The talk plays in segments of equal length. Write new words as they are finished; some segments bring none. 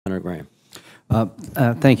Senator Graham.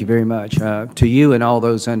 Thank you very much. To you and all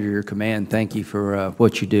those under your command, thank you for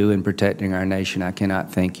what you do in protecting our nation. I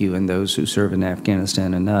cannot thank you and those who serve in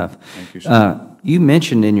Afghanistan enough. Thank you, sir. You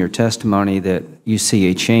mentioned in your testimony that you see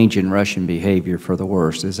a change in Russian behavior for the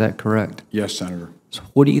worse. Is that correct? Yes, Senator. So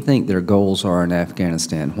what do you think their goals are in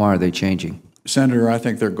Afghanistan? Why are they changing? Senator, I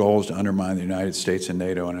think their goal is to undermine the United States and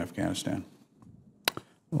NATO in Afghanistan.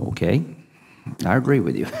 Okay, I agree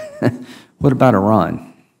with you. What about Iran?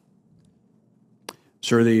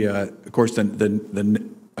 Sir, of course,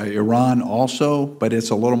 Iran also, but it's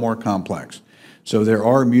a little more complex. So there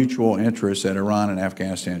are mutual interests that Iran and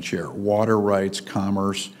Afghanistan share: water rights,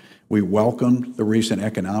 commerce. We welcomed the recent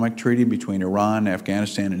economic treaty between Iran,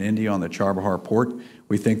 Afghanistan, and India on the Charbahar port.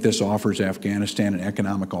 We think this offers Afghanistan an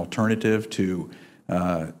economic alternative to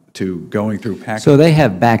going through Pakistan. So they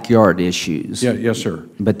have backyard issues. Yeah, yes, sir.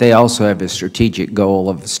 But they also have a strategic goal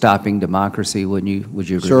of stopping democracy. Would you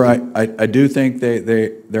agree? Sir, I do think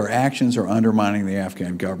their actions are undermining the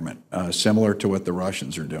Afghan government, similar to what the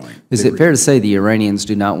Russians are doing. Is it fair to say the Iranians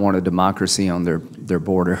do not want a democracy on their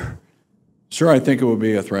border? Sir, I think it would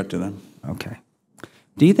be a threat to them. Okay.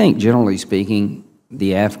 Do you think, generally speaking,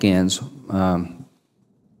 the Afghans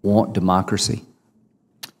want democracy?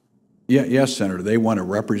 Yeah, yes, Senator. They want a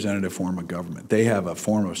representative form of government. They have a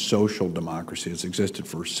form of social democracy that's existed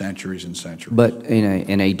for centuries and centuries. But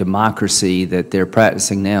in a democracy that they're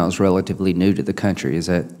practicing now is relatively new to the country. Is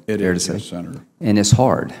that fair to say? Yes, Senator. And it's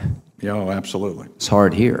hard. Yeah, oh, absolutely. It's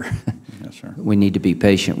hard here. Yes, sir. We need to be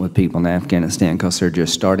patient with people in Afghanistan because they're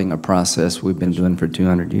just starting a process we've been doing for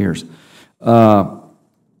 200 years.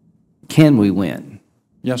 Can we win?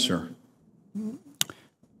 Yes, sir.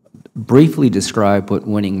 Briefly describe what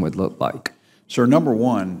winning would look like. Sir, number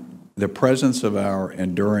one, the presence of our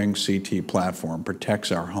enduring CT platform protects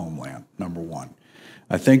our homeland, number one.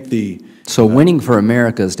 I think So winning for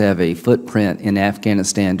America is to have a footprint in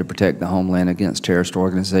Afghanistan to protect the homeland against terrorist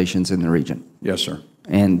organizations in the region. Yes, sir.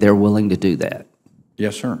 And they're willing to do that.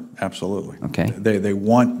 Yes, sir. Absolutely. Okay.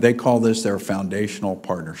 They call this their foundational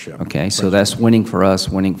partnership. Okay, so that's winning for us,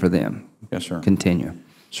 winning for them. Yes, sir. Continue.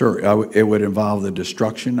 Sir, it would involve the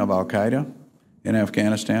destruction of al-Qaeda in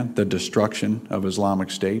Afghanistan, the destruction of Islamic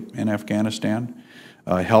State in Afghanistan,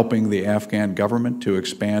 helping the Afghan government to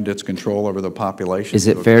expand its control over the population. Is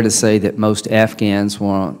it fair to say that most Afghans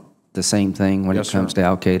want the same thing when it comes to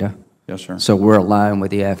al-Qaeda? Yes, sir. So we're aligned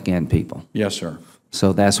with the Afghan people? Yes, sir.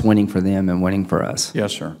 So that's winning for them and winning for us?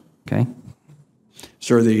 Yes, sir. Okay.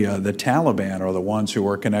 Sir, the Taliban are the ones who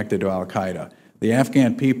are connected to al-Qaeda. The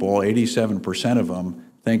Afghan people, 87% of them,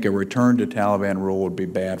 think a return to Taliban rule would be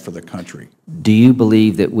bad for the country. Do you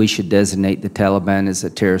believe that we should designate the Taliban as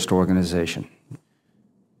a terrorist organization?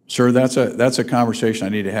 Sir, that's a conversation I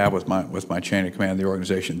need to have with my chain of command of the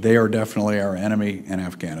organization. They are definitely our enemy in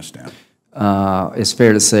Afghanistan. It's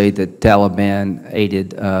fair to say that Taliban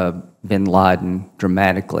aided bin Laden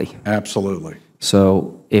dramatically. Absolutely.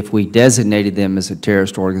 So if we designated them as a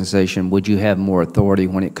terrorist organization, would you have more authority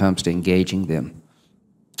when it comes to engaging them?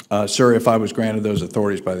 Sir, if I was granted those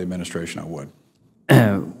authorities by the administration, I would.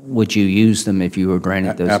 Would you use them if you were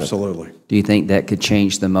granted those? Absolutely. Do you think that could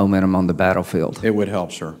change the momentum on the battlefield? It would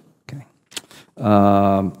help, sir. Okay.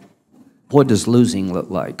 What does losing look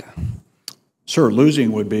like? Sir,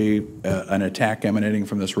 losing would be an attack emanating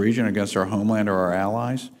from this region against our homeland or our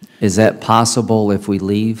allies. Is that possible if we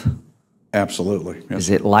leave? Absolutely. Yes, Is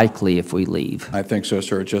it likely if we leave? I think so,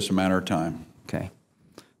 sir. It's just a matter of time. Okay.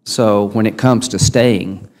 So when it comes to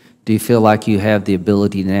staying, do you feel like you have the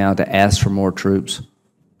ability now to ask for more troops?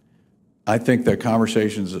 I think the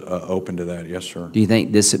conversation's open to that, yes, sir. Do you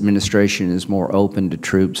think this administration is more open to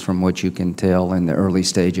troops from what you can tell in the early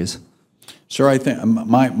stages? Sir, I think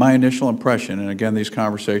my initial impression, and again, these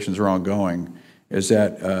conversations are ongoing, is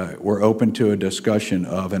that we're open to a discussion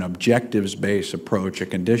of an objectives-based approach, a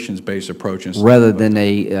conditions-based approach. Rather than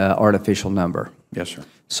a artificial number? Yes, sir.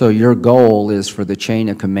 So your goal is for the chain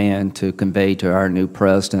of command to convey to our new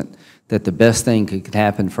president that the best thing that could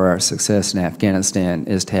happen for our success in Afghanistan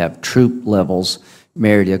is to have troop levels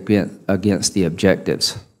married against the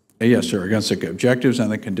objectives. Yes, sir, against the objectives and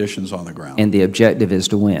the conditions on the ground. And the objective is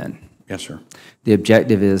to win. Yes, sir. The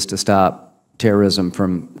objective is to stop terrorism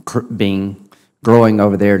from growing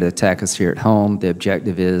over there to attack us here at home. The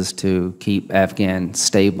objective is to keep Afghan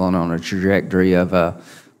stable and on a trajectory of a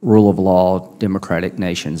rule of law, democratic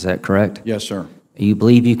nation. Is that correct? Yes, sir. You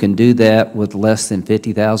believe you can do that with less than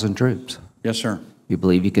 50,000 troops? Yes, sir. You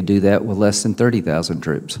believe you could do that with less than 30,000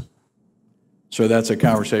 troops? So that's a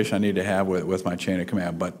conversation I need to have with my chain of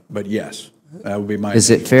command, but yes, that would be my... Is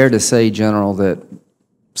it fair to say, General, that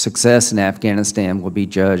success in Afghanistan will be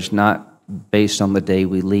judged not based on the day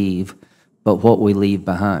we leave, but what we leave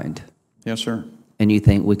behind. Yes, sir. And you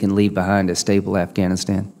think we can leave behind a stable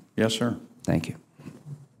Afghanistan? Yes, sir. Thank you.